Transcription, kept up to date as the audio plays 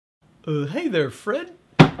Hey there, Fred.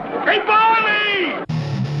 Hey, Barney!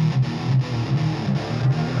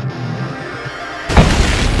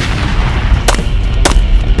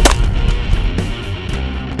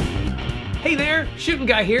 Hey there, Shooting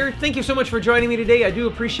Guy here. Thank you so much for joining me today. I do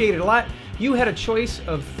appreciate it a lot. You had a choice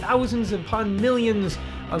of thousands upon millions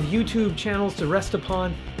of YouTube channels to rest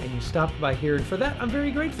upon, and you stopped by here, and for that I'm very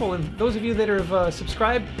grateful. And those of you that have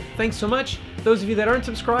subscribed, thanks so much. Those of you that aren't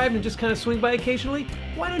subscribed and just kind of swing by occasionally,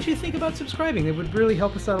 why don't you think about subscribing? It would really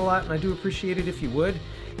help us out a lot, and I do appreciate it if you would.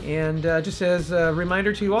 And just as a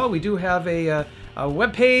reminder to you all, we do have a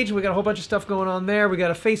web page. We got a whole bunch of stuff going on there. We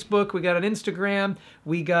got a Facebook, we got an Instagram,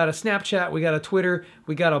 we got a Snapchat, we got a Twitter,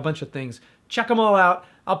 we got a bunch of things. Check them all out.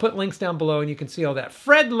 I'll put links down below and you can see all that.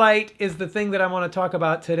 Fred Light is the thing that I want to talk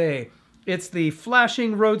about today. It's the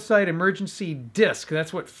flashing roadside emergency disc.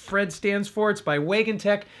 That's what Fred stands for. It's by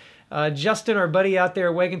Wagentech. Justin, our buddy out there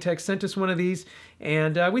at Wagentech, sent us one of these,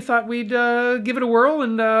 and we thought we'd give it a whirl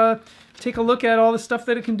and take a look at all the stuff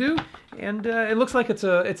that it can do. And it looks like it's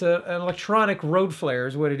an electronic road flare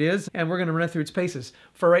is what it is, and we're going to run through its paces.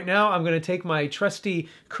 For right now, I'm going to take my trusty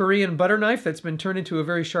Korean Butterknife that's been turned into a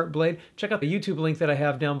very sharp blade. Check out the YouTube link that I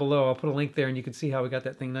have down below. I'll put a link there, and you can see how we got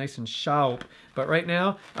that thing nice and sharp. But right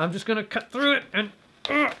now, I'm just going to cut through it and...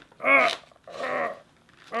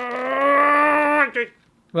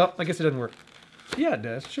 Well, I guess it doesn't work. Yeah, it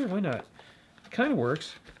does. Sure, why not? It kind of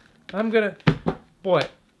works. I'm gonna... Boy.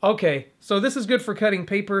 Okay, so this is good for cutting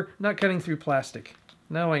paper, not cutting through plastic.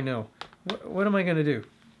 Now I know. What am I gonna do?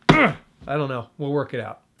 I don't know. We'll work it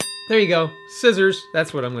out. There you go. Scissors.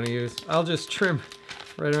 That's what I'm gonna use. I'll just trim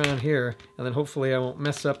right around here, and then hopefully I won't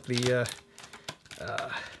mess up the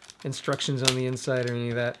instructions on the inside or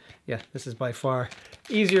any of that. Yeah, this is by far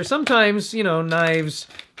easier. Sometimes, you know, knives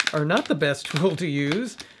are not the best tool to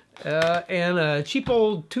use, and a cheap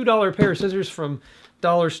old $2 pair of scissors from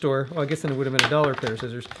dollar store, well, I guess then it would have been a $1 pair of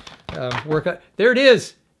scissors, work out. There it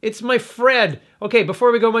is! It's my Fred! Okay,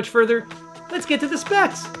 before we go much further, let's get to the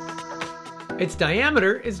specs! Its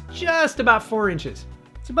diameter is just about 4 inches.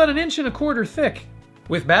 It's about 1.25 inches thick.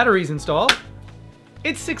 With batteries installed,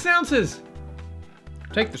 it's 6 ounces.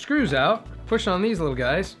 Take the screws out, push on these little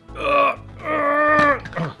guys. There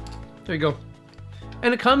you go.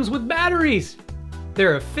 And it comes with batteries.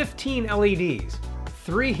 There are 15 LEDs,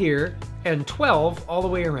 3 here and 12 all the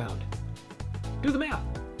way around. Do the math.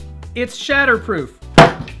 It's shatterproof.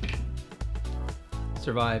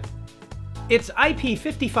 Survived. It's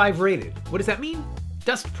IP55 rated. What does that mean?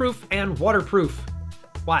 Dustproof and waterproof.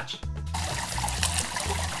 Watch.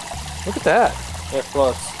 Look at that. It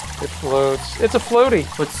floats. It floats. It's a floaty.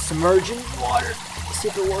 But submerge in water. See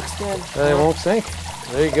if it works then. It won't sink.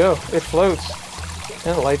 There you go. It floats.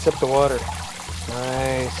 And it lights up the water.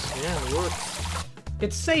 Nice. Yeah, it works.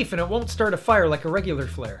 It's safe and it won't start a fire like a regular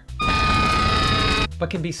flare, but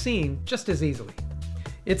can be seen just as easily.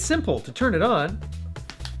 It's simple to turn it on.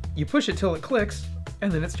 You push it till it clicks,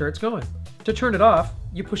 and then it starts going. To turn it off,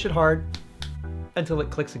 you push it hard until it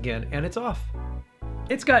clicks again, and it's off.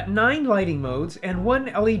 It's got 9 lighting modes and 1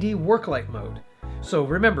 LED worklight mode. So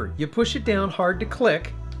remember, you push it down hard to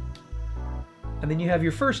click, and then you have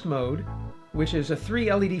your first mode, which is a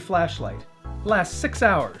 3 LED flashlight. Lasts 6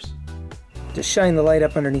 hours. Just shine the light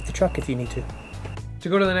up underneath the truck if you need to. To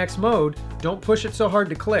go to the next mode, don't push it so hard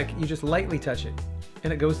to click, you just lightly touch it,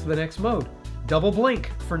 and it goes to the next mode. Double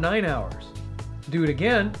blink for 9 hours. Do it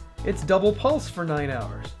again, it's double pulse for 9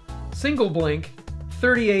 hours. Single blink,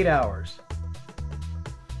 38 hours.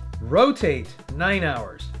 Rotate, 9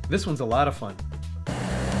 hours. This one's a lot of fun.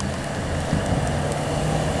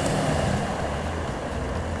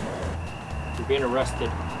 You're being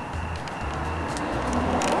arrested.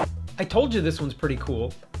 I told you this one's pretty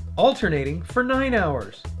cool. Alternating for 9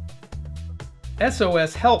 hours.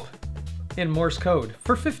 SOS Help in Morse code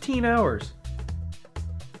for 15 hours.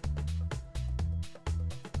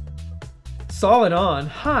 Solid on,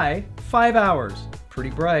 high, 5 hours. Pretty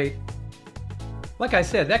bright. Like I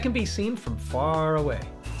said, that can be seen from far away.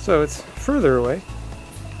 So it's further away.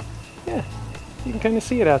 Yeah, you can kind of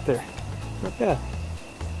see it out there. Not bad.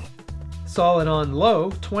 Solid on low,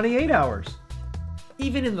 28 hours.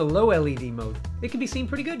 Even in the low LED mode, it can be seen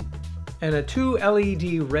pretty good. And a 2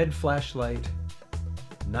 LED red flashlight,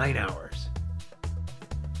 9 hours.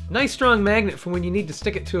 Nice strong magnet for when you need to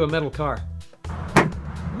stick it to a metal car.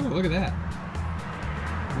 Ooh, look at that.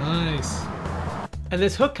 Nice. And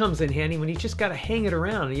this hook comes in handy when you just gotta hang it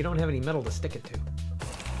around and you don't have any metal to stick it to.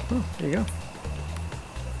 Oh, there you go.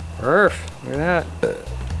 Perf, look at that.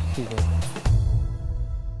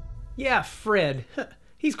 Yeah, Fred.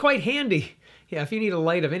 He's quite handy. Yeah, if you need a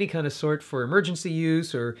light of any kind of sort for emergency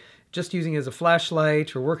use or just using it as a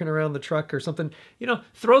flashlight or working around the truck or something, you know,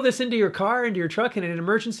 throw this into your car, into your truck in an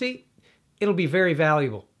emergency. It'll be very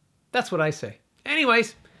valuable. That's what I say.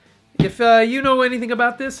 Anyways, if you know anything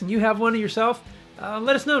about this and you have one yourself,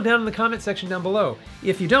 let us know down in the comment section down below.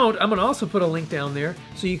 If you don't, I'm going to also put a link down there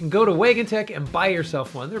so you can go to Wagon Tech and buy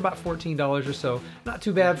yourself one. They're about $14 or so. Not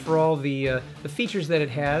too bad for all the features that it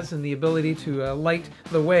has and the ability to light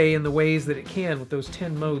the way in the ways that it can with those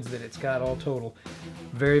 10 modes that it's got all total.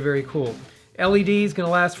 Very, very cool. LED is going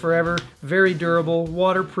to last forever. Very durable,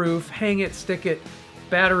 waterproof, hang it, stick it.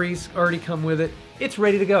 Batteries already come with it. It's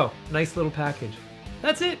ready to go. Nice little package.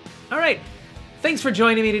 That's it. All right. Thanks for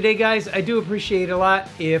joining me today, guys. I do appreciate it a lot.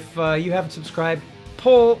 If you haven't subscribed,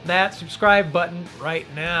 pull that subscribe button right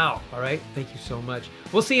now. All right? Thank you so much.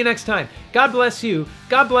 We'll see you next time. God bless you.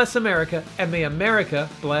 God bless America. And may America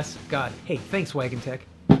bless God. Hey, thanks, Wagon Tech.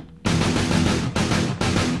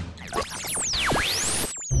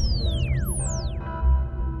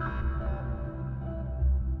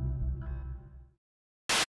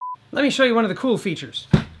 Let me show you one of the cool features.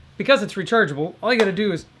 Because it's rechargeable, all you gotta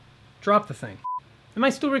do is drop the thing. Am I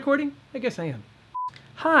still recording? I guess I am.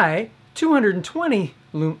 Hi, 220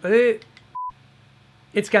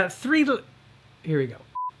 it's got here we go.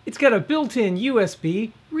 It's got a built-in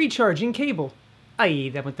USB recharging cable.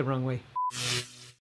 Aye, that went the wrong way.